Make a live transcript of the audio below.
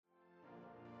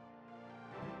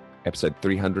episode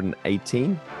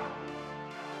 318,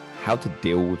 How to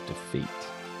Deal with Defeat.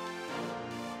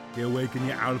 The Awaken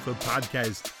Your Alpha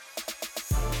podcast.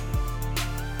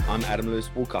 I'm Adam Lewis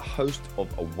Walker, host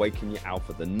of Awaken Your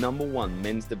Alpha, the #1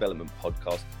 men's development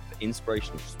podcast for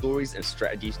inspirational stories and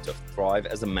strategies to thrive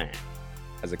as a man.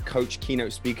 As a coach,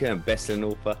 keynote speaker, and best-selling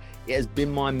author, it has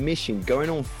been my mission going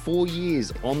on 4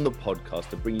 years on the podcast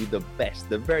to bring you the best,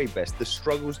 the very best, the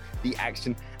struggles, the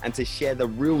action, and to share the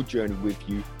real journey with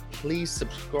you. Please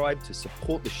subscribe to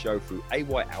support the show through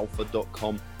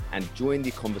ayalpha.com and join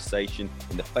the conversation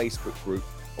in the Facebook group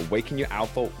Awaken Your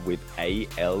Alpha with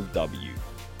ALW.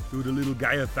 Do the little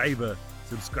guy a favor,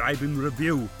 subscribe and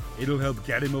review. It'll help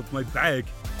get him off my back.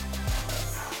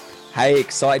 Hey,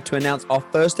 excited to announce our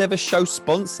first ever show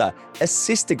sponsor,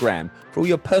 Assistagram, for all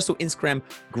your personal Instagram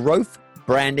growth,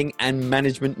 branding, and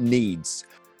management needs.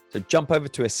 So jump over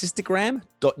to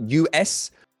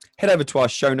assistagram.us. Head over to our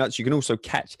show notes. You can also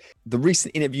catch the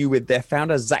recent interview with their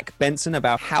founder, Zach Benson,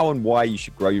 about how and why you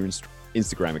should grow your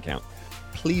Instagram account.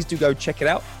 Please do go check it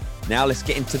out. Now let's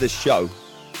get into the show.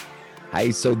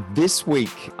 Hey, so this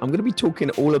week, I'm going to be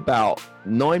talking all about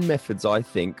 9 methods, I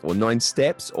think, or 9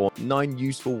 steps, or 9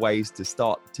 useful ways to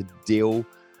start to deal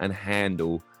and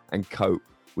handle and cope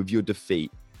with your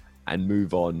defeat and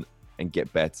move on and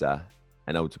get better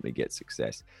and ultimately get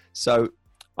success. So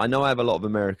I know I have a lot of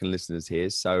American listeners here.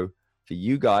 So for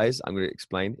you guys, I'm going to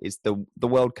explain, it's the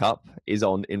World Cup is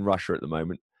on in Russia at the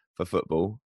moment for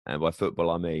football. And by football,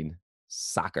 I mean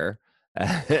soccer.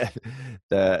 As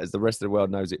the rest of the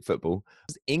world knows it, football.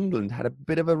 England had a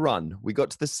bit of a run. We got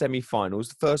to the semi-finals,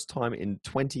 the first time in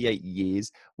 28 years.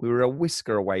 We were a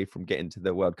whisker away from getting to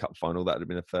the World Cup final. That would have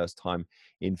been the first time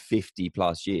in 50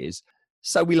 plus years.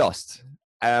 So we lost.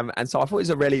 And so I thought it was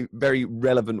a really, very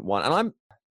relevant one. And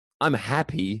I'm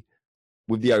happy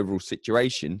with the overall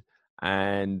situation.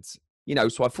 And,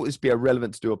 so I thought this would be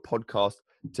relevant to do a podcast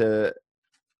to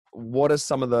what are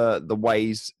some of the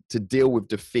ways to deal with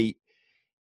defeat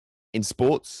in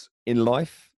sports, in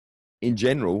life, in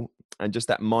general, and just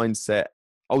that mindset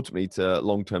ultimately to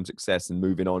long-term success and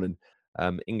moving on.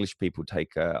 And English people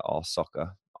take our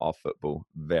soccer, our football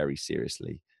very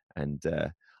seriously. And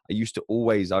I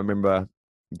remember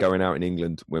going out in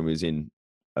England when we was in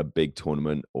a big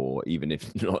tournament, or even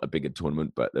if not a bigger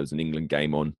tournament, but there was an England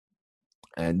game on.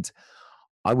 And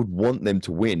I would want them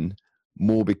to win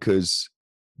more because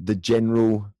the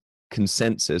general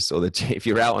consensus, or if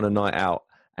you're out on a night out,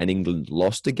 and England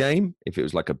lost a game, if it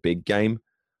was like a big game,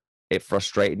 it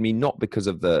frustrated me, not because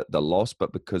of the loss,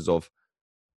 but because of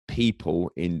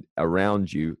people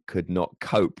around you could not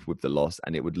cope with the loss,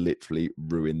 and it would literally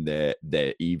ruin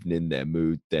their evening, their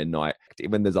mood, their night.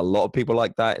 When there's a lot of people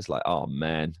like that, it's like, oh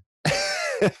man,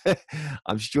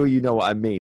 I'm sure you know what I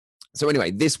mean. So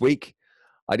anyway, this week,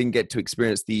 I didn't get to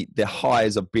experience the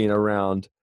highs of being around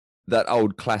that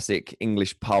old classic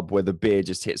English pub where the beer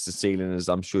just hits the ceiling, as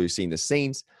I'm sure you've seen the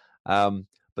scenes. But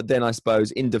then I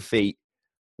suppose in defeat,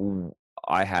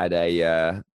 I had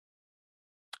the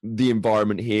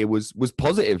environment here was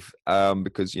positive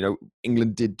because,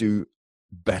 England did do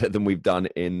better than we've done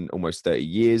in almost 30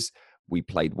 years. We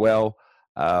played well.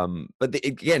 But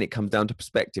again, it comes down to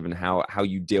perspective and how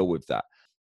you deal with that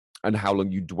and how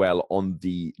long you dwell on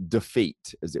the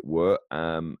defeat, as it were,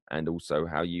 and also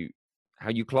how you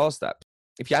class that.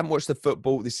 If you haven't watched the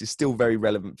football, this is still very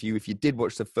relevant for you. If you did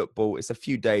watch the football, it's a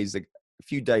few days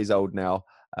old now.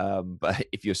 But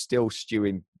if you're still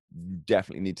stewing, you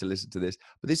definitely need to listen to this.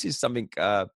 But this is something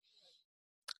I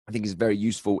think is very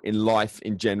useful in life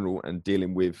in general and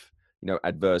dealing with,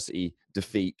 adversity,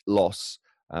 defeat, loss,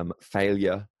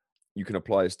 failure. You can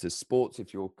apply this to sports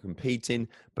if you're competing,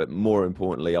 but more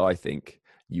importantly, I think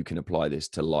you can apply this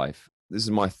to life. This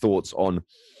is my thoughts on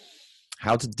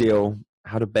how to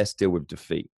best deal with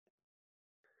defeat.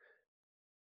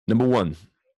 Number 1,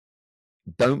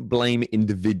 don't blame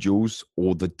individuals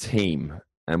or the team.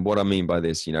 And what I mean by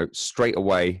this, straight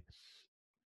away,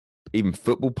 even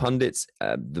football pundits,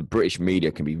 the British media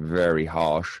can be very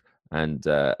harsh. And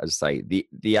as I say,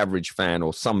 the average fan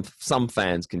or some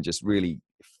fans can just really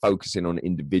focus in on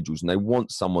individuals and they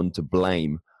want someone to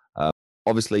blame.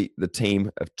 Obviously, the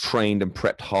team have trained and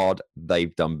prepped hard.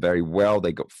 They've done very well.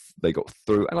 They got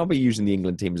through. And I'll be using the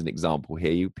England team as an example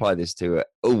here. You apply this to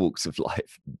all walks of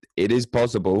life. It is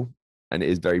possible, and it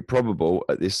is very probable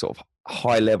at this sort of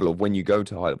high level of when you go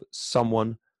to high level,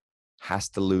 someone has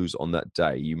to lose on that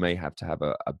day. You may have to have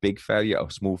a big failure,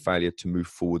 a small failure to move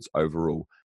forwards overall.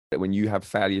 But when you have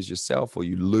failures yourself or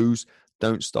you lose,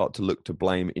 don't start to look to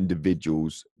blame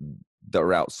individuals that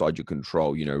are outside your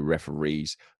control,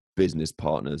 referees, business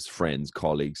partners, friends,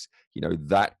 colleagues.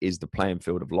 That is the playing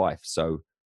field of life. So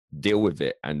deal with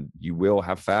it, and you will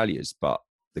have failures, but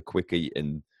the quicker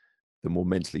and the more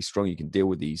mentally strong you can deal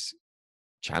with these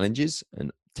challenges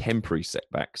and temporary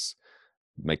setbacks,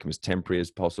 make them as temporary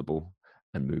as possible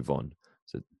and move on.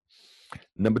 So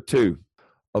number 2,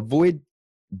 avoid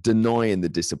denying the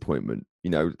disappointment.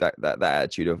 That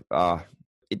attitude of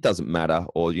it doesn't matter,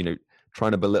 or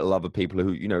trying to belittle other people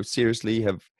who seriously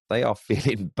they are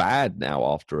feeling bad now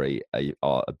after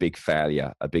a big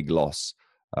failure, a big loss.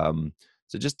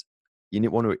 So just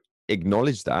want to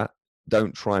acknowledge that.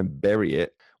 Don't try and bury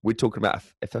it. We're talking about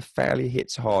if a failure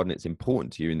hits hard and it's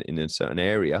important to you in a certain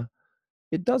area,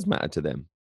 it does matter to them.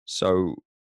 So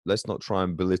let's not try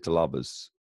and belittle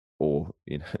others or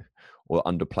or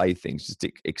underplay things. Just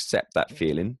accept that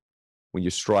feeling. When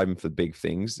you're striving for big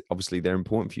things, obviously they're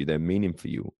important for you. They're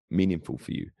meaningful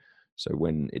for you. So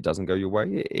when it doesn't go your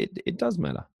way, it does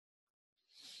matter.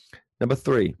 Number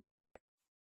 3,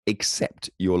 accept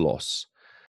your loss.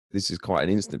 This is quite an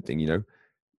instant thing,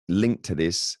 linked to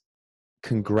this.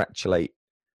 Congratulate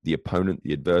the opponent,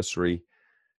 the adversary.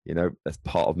 That's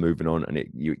part of moving on, and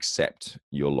you accept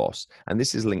your loss. And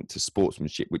this is linked to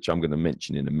sportsmanship, which I'm going to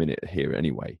mention in a minute here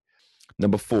anyway.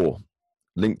 Number 4,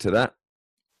 linked to that,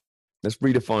 let's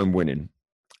redefine winning.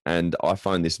 And I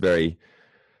find this very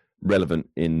relevant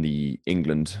in the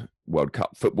England World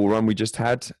Cup football run we just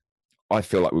had. I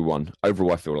feel like we won.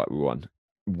 Overall, I feel like we won.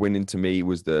 Winning to me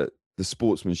was the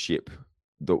sportsmanship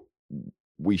that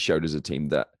we showed as a team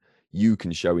that you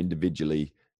can show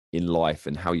individually in life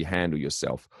and how you handle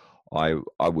yourself. I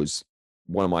was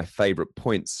one of my favorite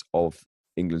points of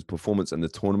England's performance in the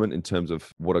tournament in terms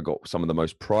of what I got some of the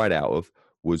most pride out of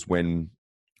was when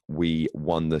we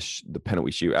won the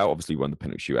penalty shootout. Obviously, we won the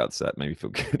penalty shootout, so that made me feel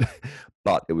good.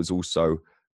 But it was also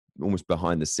almost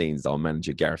behind the scenes. Our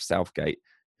manager, Gareth Southgate,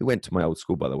 who went to my old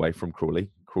school, by the way, from Crawley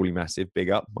Massive, big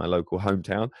up, my local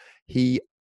hometown. He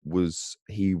was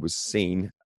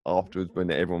seen afterwards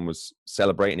when everyone was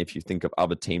celebrating. If you think of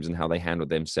other teams and how they handled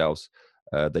themselves,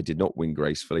 they did not win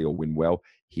gracefully or win well.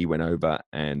 He went over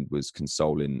and was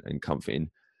consoling and comforting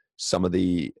some of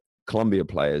the Colombia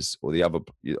players or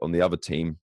on the other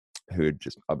team who had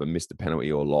just either missed a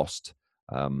penalty or lost.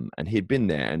 And he'd been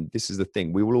there. And this is the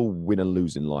thing. We will all win and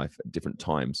lose in life at different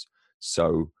times.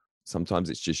 So sometimes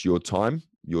it's just your time,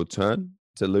 your turn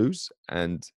to lose.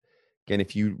 And again,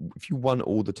 if you won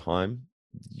all the time,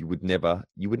 you wouldn't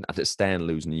understand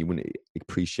losing, and you wouldn't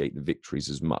appreciate the victories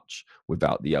as much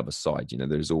without the other side.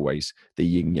 There's always the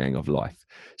yin yang of life.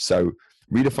 So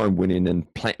redefine winning and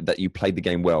that you played the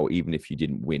game well, even if you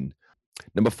didn't win.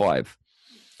 Number 5,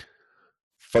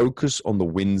 focus on the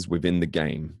wins within the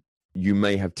game. You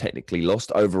may have technically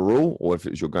lost overall, or if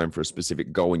you're going for a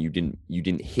specific goal and you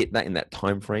didn't hit that in that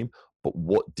time frame, but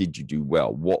what did you do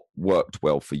well? What worked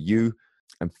well for you?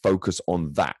 And focus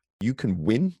on that. You can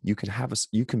win, you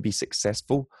can be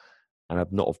successful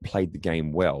and not have played the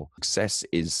game well. Success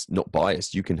is not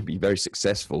biased. You can be very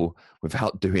successful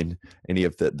without doing any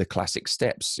of the classic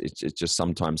steps. It just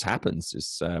sometimes happens.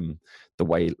 It's the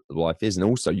way life is. And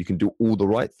also you can do all the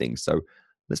right things. So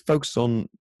let's focus on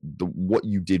what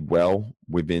you did well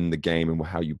within the game and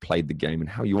how you played the game and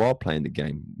how you are playing the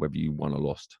game, whether you won or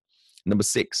lost. Number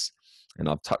 6, and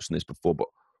I've touched on this before, but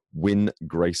win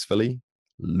gracefully,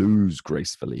 lose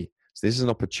gracefully. So this is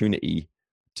an opportunity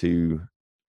to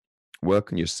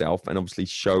work on yourself and obviously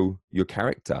show your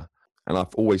character. And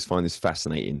I've always find this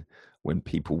fascinating when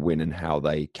people win and how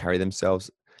they carry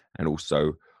themselves. And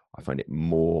also I find it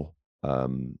more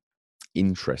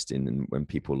interesting when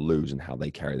people lose and how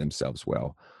they carry themselves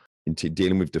well. Into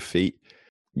dealing with defeat,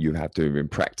 you have to have been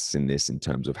practicing this in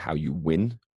terms of how you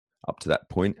win up to that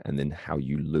point and then how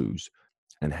you lose.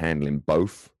 And handling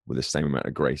both with the same amount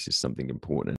of grace is something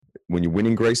important. When you're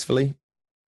winning gracefully,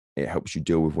 it helps you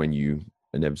deal with when you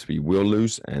inevitably will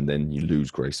lose, and then you lose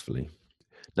gracefully.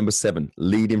 Number 7,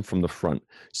 leading from the front.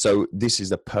 So this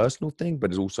is a personal thing,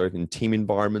 but it's also in team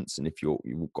environments. And if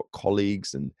you've got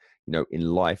colleagues and, in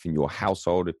life, in your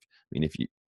household, if you,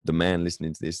 the man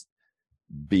listening to this,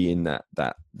 being that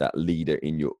leader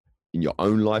in your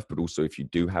own life, but also if you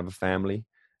do have a family,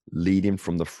 leading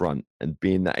from the front and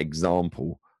being that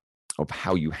example of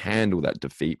how you handle that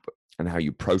defeat and how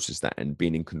you process that and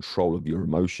being in control of your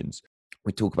emotions.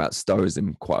 We talk about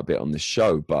stoicism quite a bit on the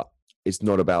show, but it's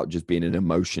not about just being an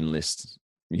emotionless,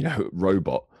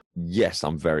 robot. Yes,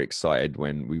 I'm very excited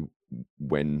when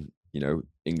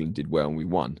England did well and we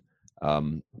won.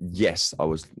 Yes, I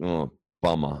was,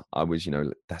 bummer. I was,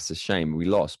 that's a shame we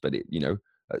lost, but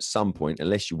at some point,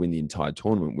 unless you win the entire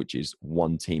tournament, which is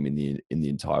one team in the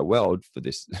entire world for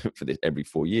this every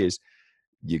 4 years,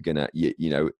 you're gonna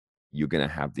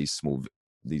have these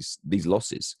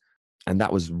losses. And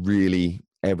that was really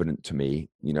evident to me,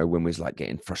 when we was like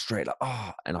getting frustrated,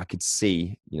 like, and I could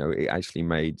see, it actually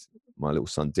made my little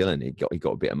son Dylan, he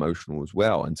got a bit emotional as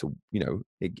well. And so,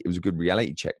 it was a good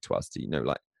reality check to us to,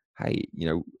 like, hey,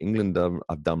 England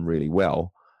have done really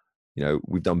well.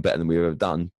 We've done better than we've ever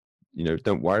done.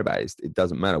 Don't worry about it. It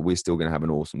doesn't matter. We're still going to have an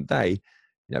awesome day.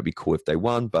 It'd be cool if they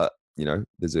won, but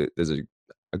there's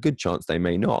a good chance they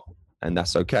may not, and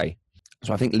that's okay.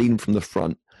 So I think leading from the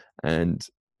front and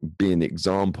being the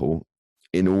example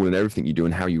in all and everything you do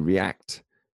and how you react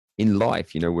in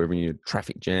life, whether you're in a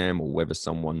traffic jam or whether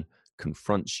someone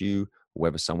confronts you or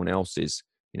whether someone else is,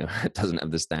 doesn't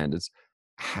have the standards,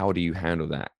 how do you handle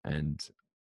that? And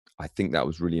I think that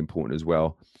was really important as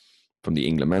well from the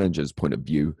England manager's point of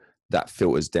view. That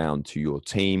filters down to your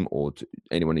team or to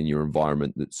anyone in your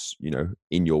environment that's,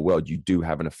 in your world. You do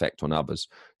have an effect on others.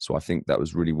 So I think that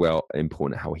was really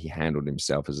important how he handled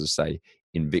himself, as I say,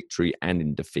 in victory and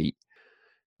in defeat.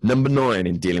 Number 9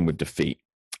 in dealing with defeat,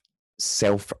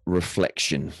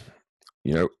 self-reflection.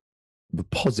 The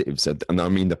positives, and I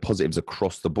mean the positives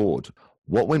across the board.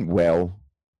 What went well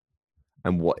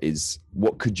and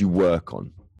what could you work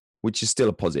on? Which is still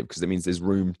a positive because it means there's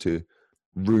room to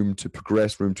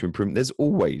progress, room to improve. There's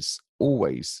always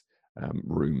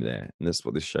room there. And that's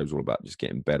what this show's all about, just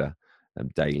getting better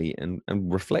daily. And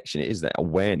reflection, it is that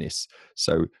awareness.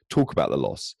 So talk about the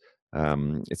loss.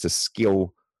 It's a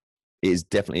skill. It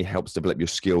definitely helps develop your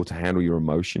skill to handle your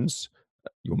emotions,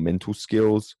 your mental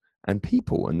skills, and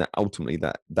people. And that ultimately,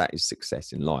 that is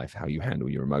success in life, how you handle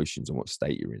your emotions and what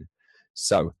state you're in.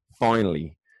 So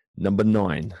finally, number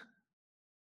 9,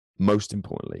 most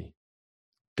importantly,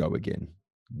 go again.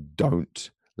 Don't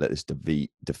let this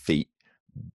defeat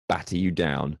batter you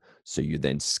down so you're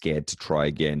then scared to try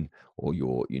again, or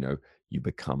you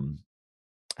become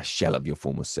a shell of your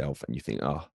former self and you think,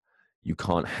 you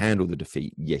can't handle the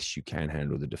defeat. Yes, you can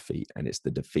handle the defeat, and it's the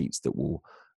defeats that will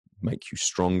make you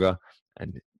stronger.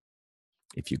 And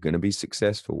if you're going to be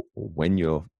successful, or when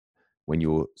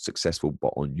you're successful,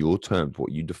 but on your terms,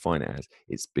 what you define it as,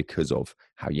 it's because of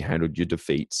how you handled your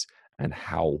defeats and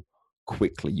how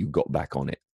quickly you got back on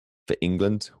it. For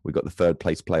England, we got the 3rd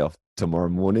place playoff tomorrow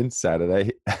morning,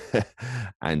 Saturday.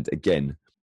 And again,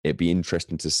 it'd be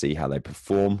interesting to see how they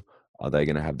perform. Are they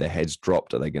going to have their heads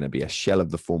dropped? Are they going to be a shell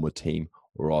of the former team,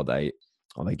 or are they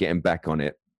getting back on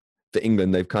it? For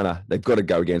England, they've got to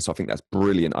go again. So I think that's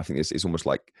brilliant. I think it's almost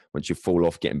like once you fall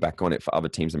off, getting back on it. For other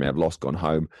teams, they may have lost, gone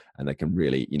home, and they can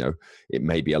really, it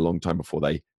may be a long time before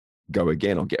they go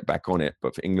again or get back on it.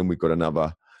 But for England, we've got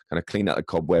another kind of clean out the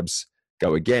cobwebs,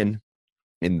 go again.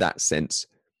 In that sense,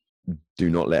 do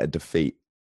not let a defeat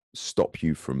stop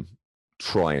you from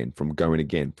trying, from going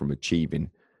again, from achieving.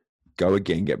 Go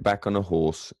again, get back on a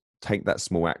horse, take that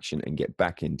small action and get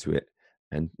back into it,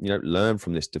 and learn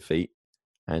from this defeat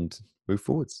and move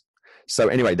forwards. So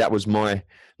anyway, that was my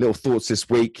little thoughts this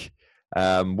week.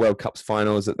 World Cup's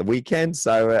finals at the weekend,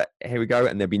 so here we go.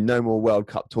 And there'll be no more World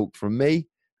Cup talk from me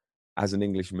as an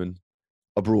Englishman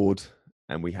abroad.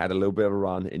 And we had a little bit of a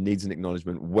run. It needs an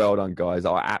acknowledgement. Well done, guys.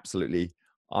 I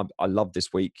love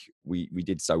this week. We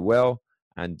did so well,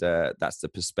 and that's the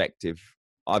perspective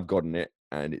I've gotten it.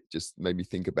 And it just made me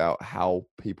think about how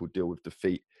people deal with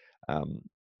defeat.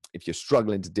 If you're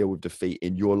struggling to deal with defeat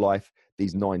in your life,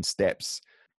 these 9 steps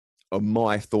are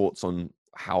my thoughts on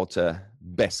how to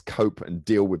best cope and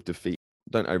deal with defeat.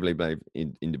 Don't overly blame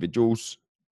individuals.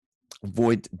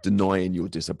 Avoid denying your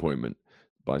disappointment.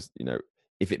 By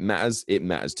if it matters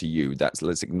to you.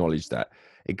 Let's acknowledge that.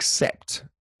 Accept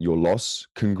your loss.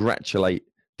 Congratulate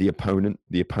the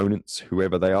opponents,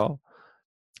 whoever they are.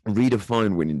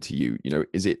 Redefine winning to you.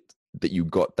 Is it that you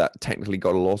technically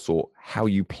got a loss, or how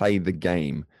you play the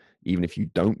game, even if you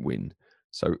don't win?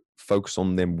 So focus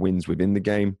on them wins within the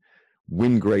game.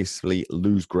 Win gracefully,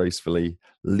 lose gracefully,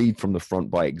 lead from the front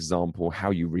by example,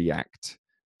 how you react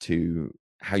to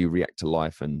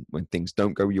life and when things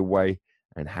don't go your way,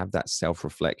 and have that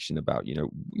self-reflection about,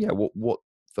 what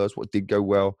did go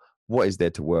well, what is there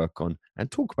to work on,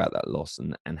 and talk about that loss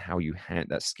and how you had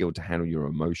that skill to handle your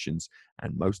emotions,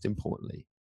 and most importantly,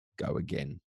 go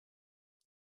again.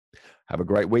 Have a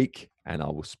great week, and I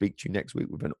will speak to you next week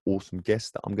with an awesome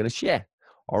guest that I'm going to share.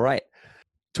 All right.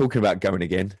 Talking about going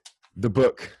again, the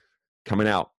book coming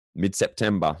out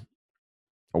mid-September,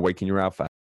 Awaken Your Alpha,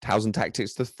 1,000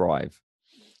 Tactics to Thrive.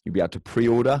 You'll be able to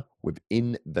pre-order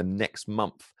within the next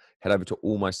month. Head over to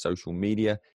all my social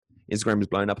media. Instagram is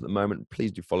blowing up at the moment.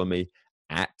 Please do follow me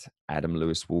at Adam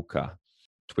Lewis Walker.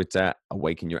 Twitter,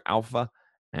 Awaken Your Alpha.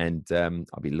 And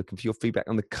I'll be looking for your feedback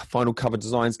on the final cover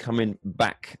designs coming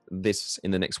back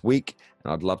in the next week.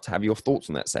 And I'd love to have your thoughts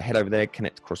on that. So head over there,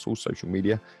 connect across all social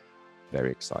media.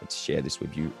 very excited to share this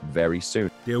with you very soon.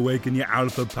 The Awaken Your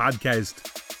Alpha podcast.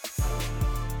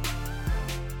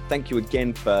 Thank you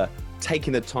again for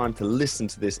taking the time to listen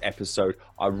to this episode.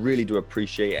 I really do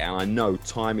appreciate it, and I know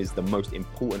time is the most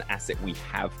important asset we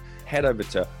have. Head over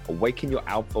to Awaken Your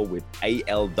Alpha with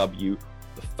ALW,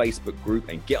 the Facebook group,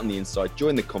 and get on the inside,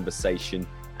 join the conversation,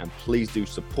 and please do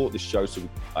support the show so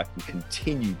I can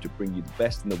continue to bring you the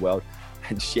best in the world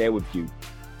and share with you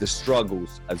the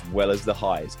struggles as well as the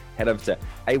highs. Head over to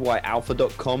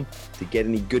ayalpha.com to get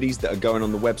any goodies that are going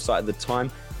on the website at the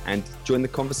time and join the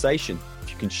conversation.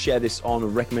 If you can share this on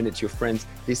and recommend it to your friends,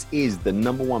 this is the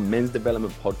 #1 men's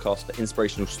development podcast for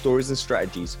inspirational stories and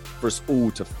strategies for us all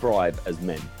to thrive as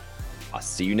men. I'll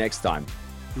see you next time.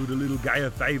 Do the little guy a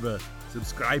favor,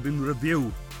 subscribe and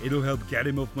review. It'll help get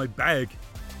him off my back.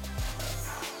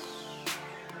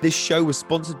 This show was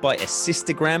sponsored by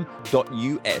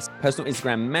Assistagram.us, personal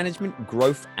Instagram management,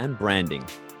 growth, and branding.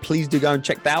 Please do go and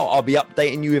check that out. I'll be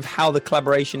updating you with how the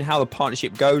collaboration, how the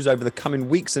partnership goes over the coming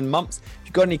weeks and months. If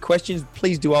you've got any questions,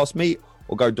 please do ask me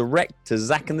or go direct to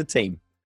Zach and the team.